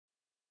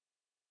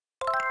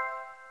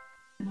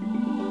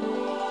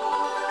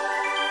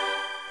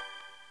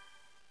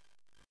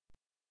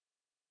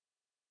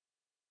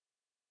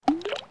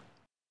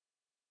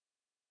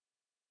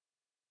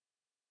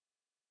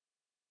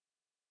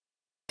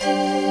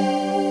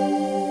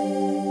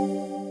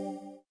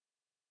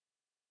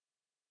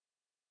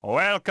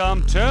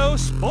Welcome to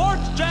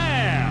Sports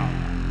Jam!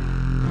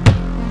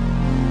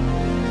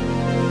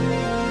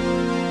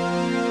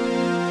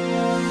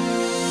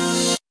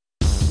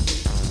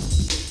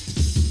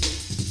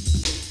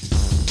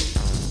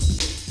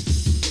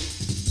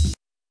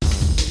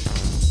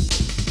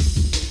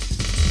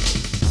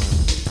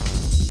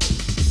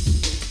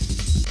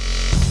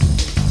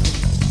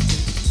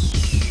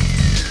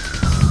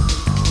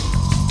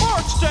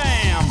 Sports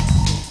Jam!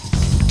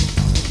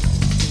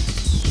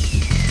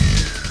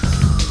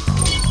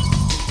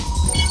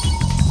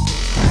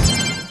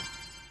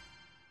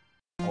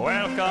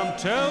 Welcome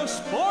to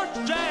Sports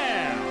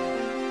Jam!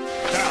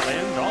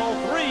 Challenge all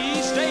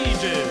 3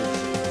 stages.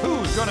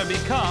 Who's gonna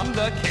become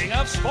the king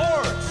of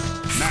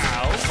sports?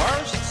 Now,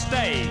 first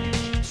stage.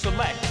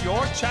 Select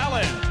your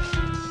challenge.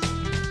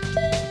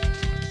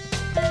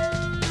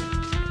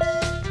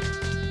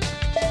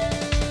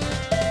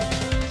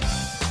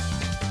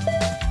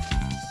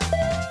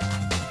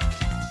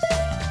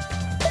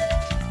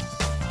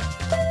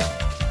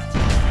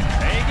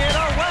 Take it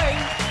away!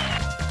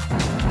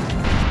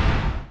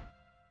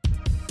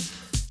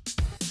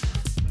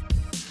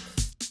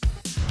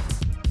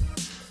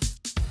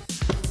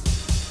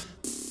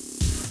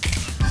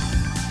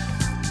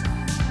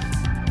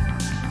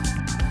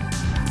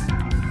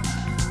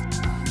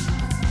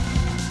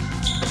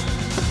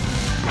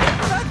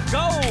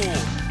 Go!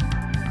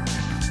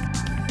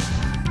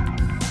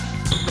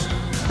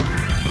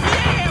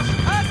 Yes!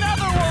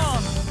 Another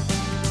one!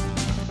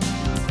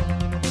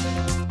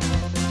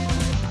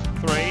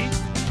 3,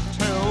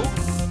 2,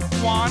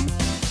 1,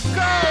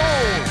 go!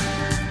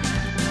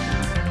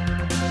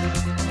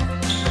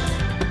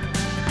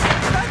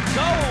 Let's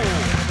go!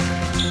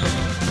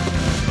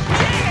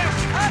 Yes!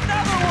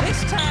 Another one!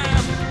 This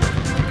time!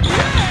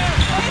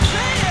 Yes! It's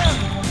in!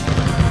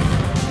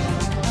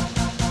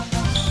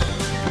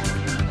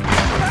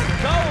 Let's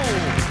go!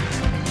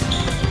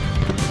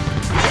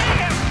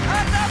 Yes!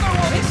 Another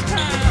one! This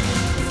time!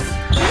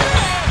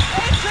 Yes!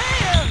 It's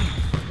in!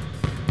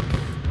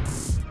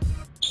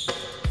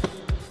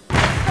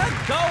 Let's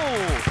go!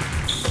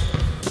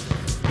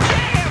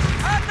 Yes!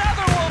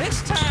 Another one! This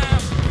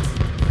time!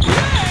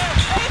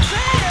 Yes! It's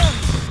in!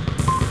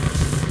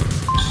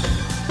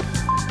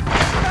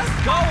 Let's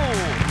go!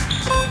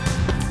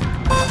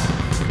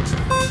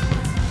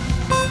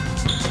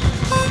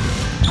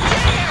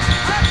 Yes!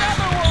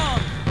 Another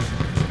one!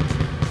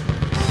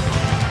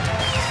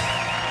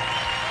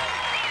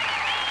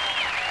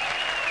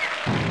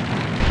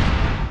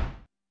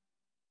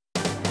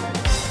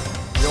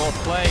 Your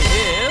play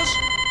is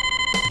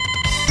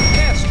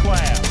S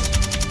class.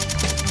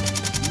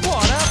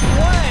 What a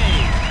play!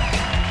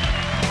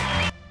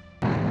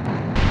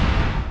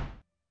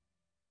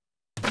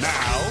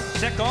 Now,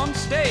 second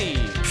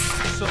stage.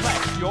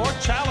 Select your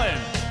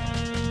challenge.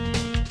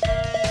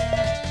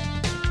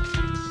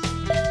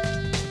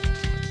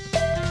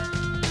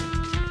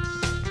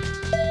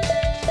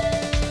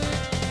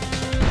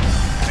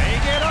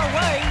 Take it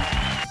away!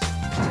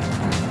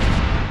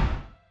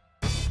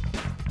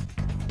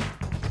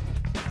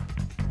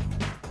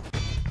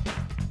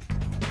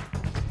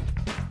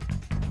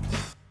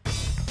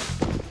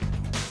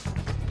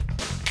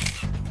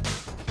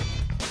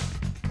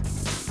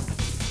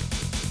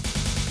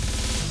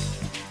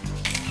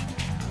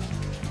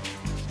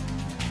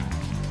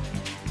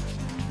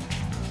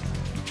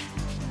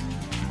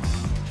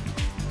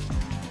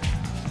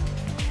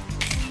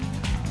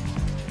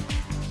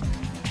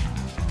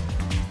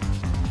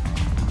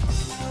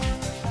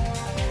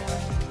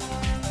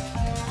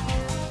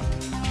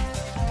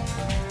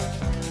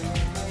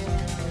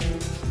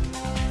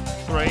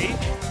 Three,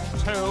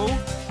 2,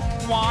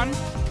 1,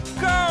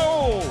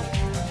 go!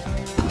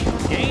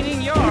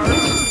 Gaining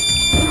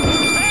yards.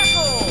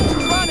 Tackle!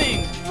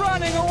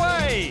 Running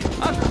away!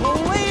 A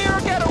clear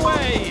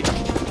getaway!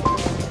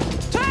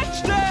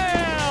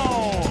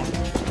 Touchdown!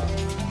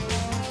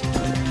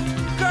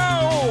 Go!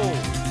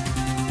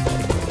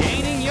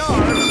 Gaining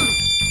yards.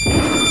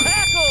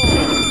 Tackle!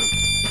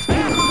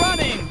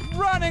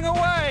 Running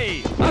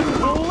away! A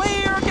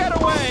clear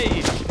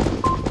getaway!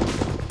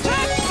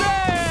 Touchdown!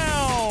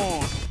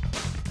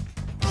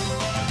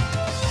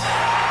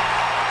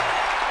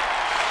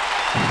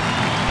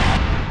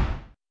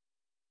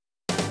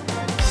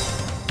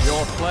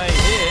 Your play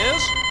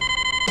is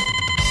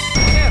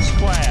S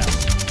class.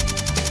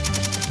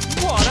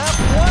 What a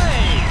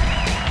play!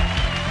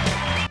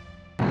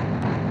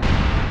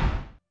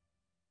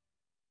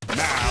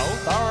 Now,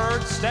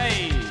 third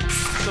stage.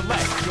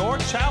 Select your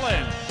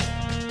challenge.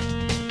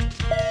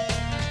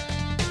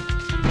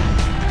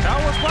 Show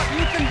us what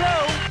you can do.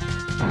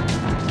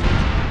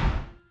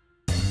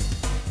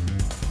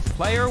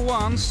 Player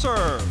 1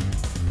 serve.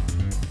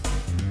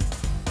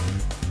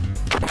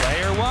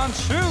 Player 1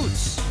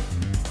 shoots.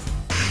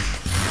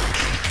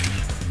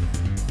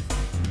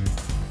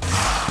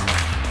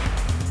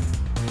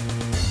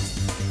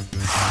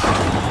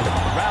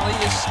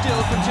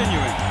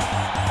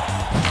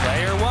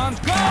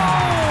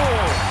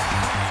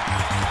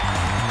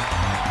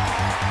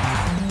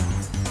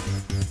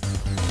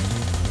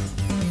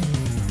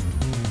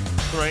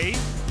 3, 2,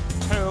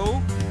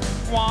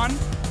 1,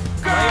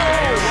 go!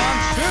 Player 1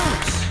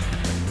 shoots.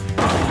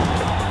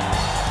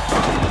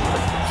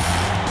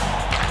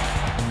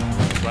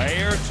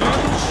 Player 2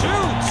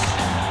 shoots.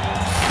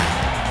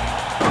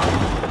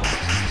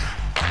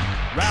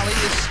 Rally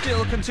is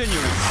still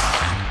continuing.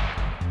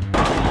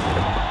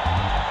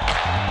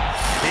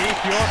 Keep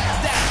your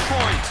dash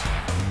point.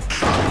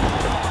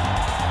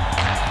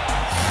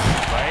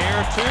 Player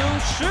 2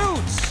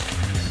 shoots.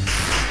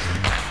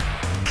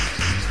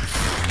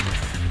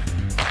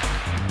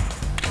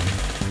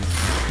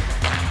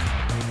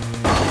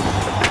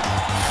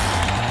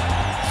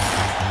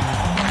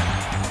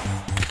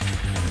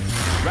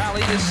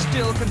 Rally is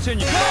still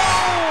continuing. Goal!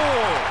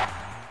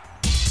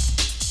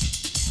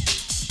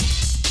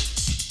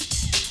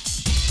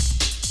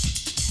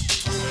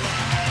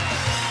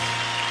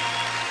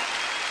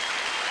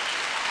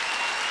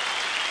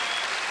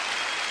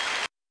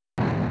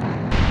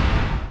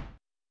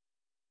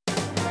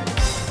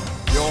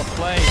 Your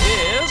play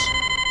is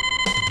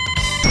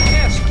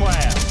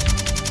S-Class.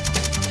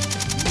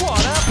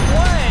 What a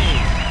play!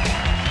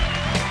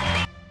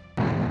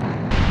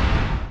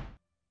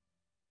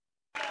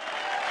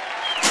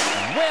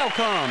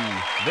 Welcome!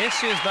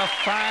 This is the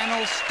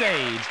final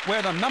stage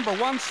where the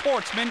 #1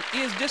 sportsman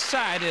is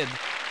decided.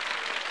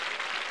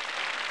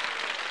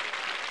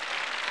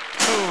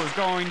 Who's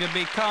going to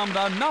become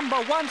the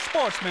 #1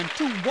 sportsman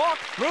to walk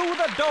through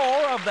the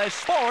door of the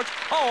Sports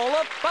Hall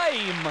of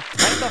Fame?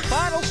 Let the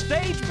final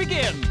stage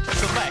begin.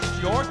 Select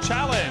your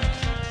challenge.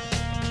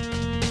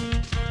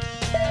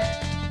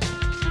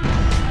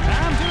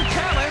 Time to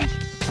challenge.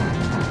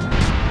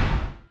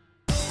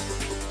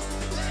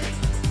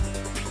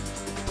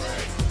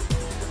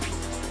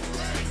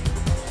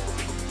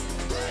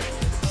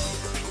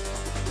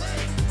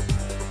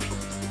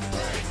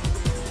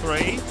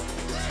 Three,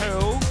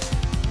 2,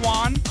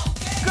 1,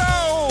 go!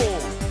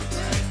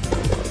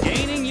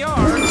 Gaining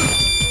yards.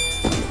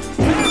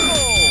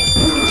 Tackle!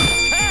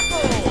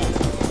 Tackle!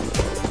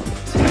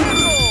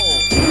 Tackle!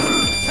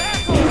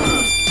 Tackle!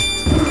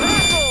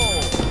 Tackle!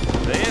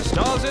 This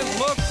doesn't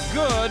look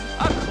good.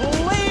 A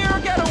clear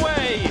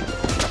getaway!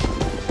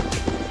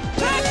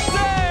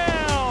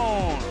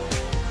 Touchdown!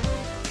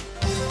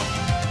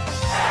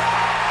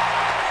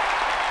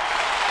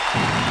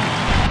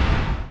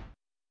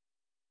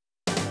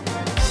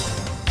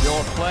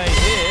 Your play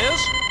is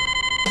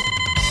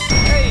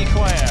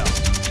A-Class.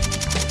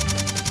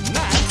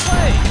 Nice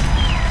play.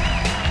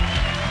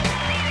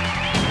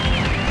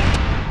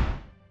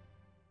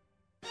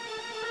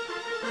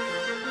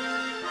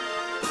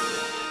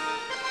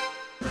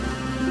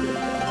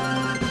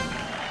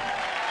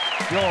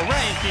 Your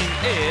ranking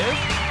is...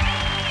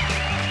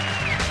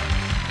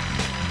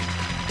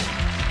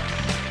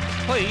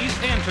 Please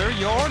enter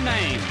your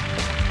name.